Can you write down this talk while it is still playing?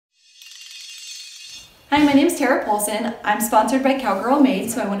Hi, my name is Tara Polson. I'm sponsored by Cowgirl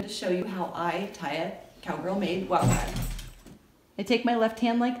Made, so I wanted to show you how I tie a Cowgirl Made wild rag. I take my left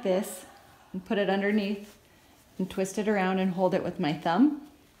hand like this and put it underneath and twist it around and hold it with my thumb.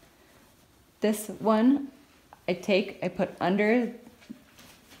 This one I put under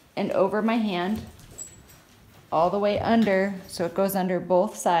and over my hand, all the way under, so it goes under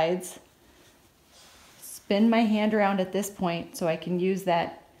both sides. Spin my hand around at this point so I can use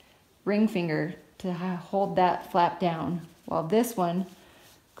that ring finger to hold that flap down, while this one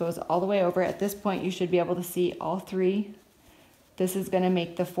goes all the way over. At this point you should be able to see all three. This is going to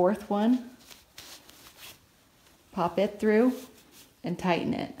make the fourth one. Pop it through and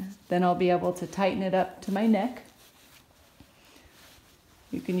tighten it. Then I'll be able to tighten it up to my neck.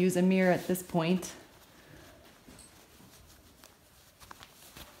 You can use a mirror at this point.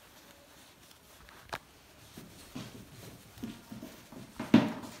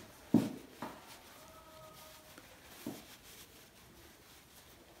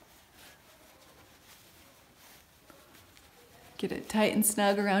 Get it tight and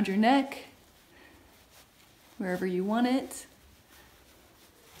snug around your neck, wherever you want it.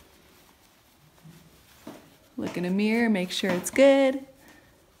 Look in a mirror, make sure it's good,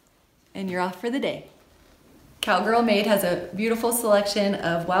 and you're off for the day. Cowgirl Made has a beautiful selection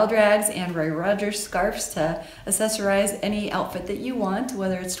of wild rags and Roy Rogers scarves to accessorize any outfit that you want,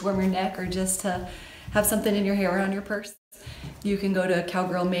 whether it's to warm your neck or just to have something in your hair or on your purse. You can go to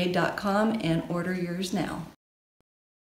cowgirlmade.com and order yours now.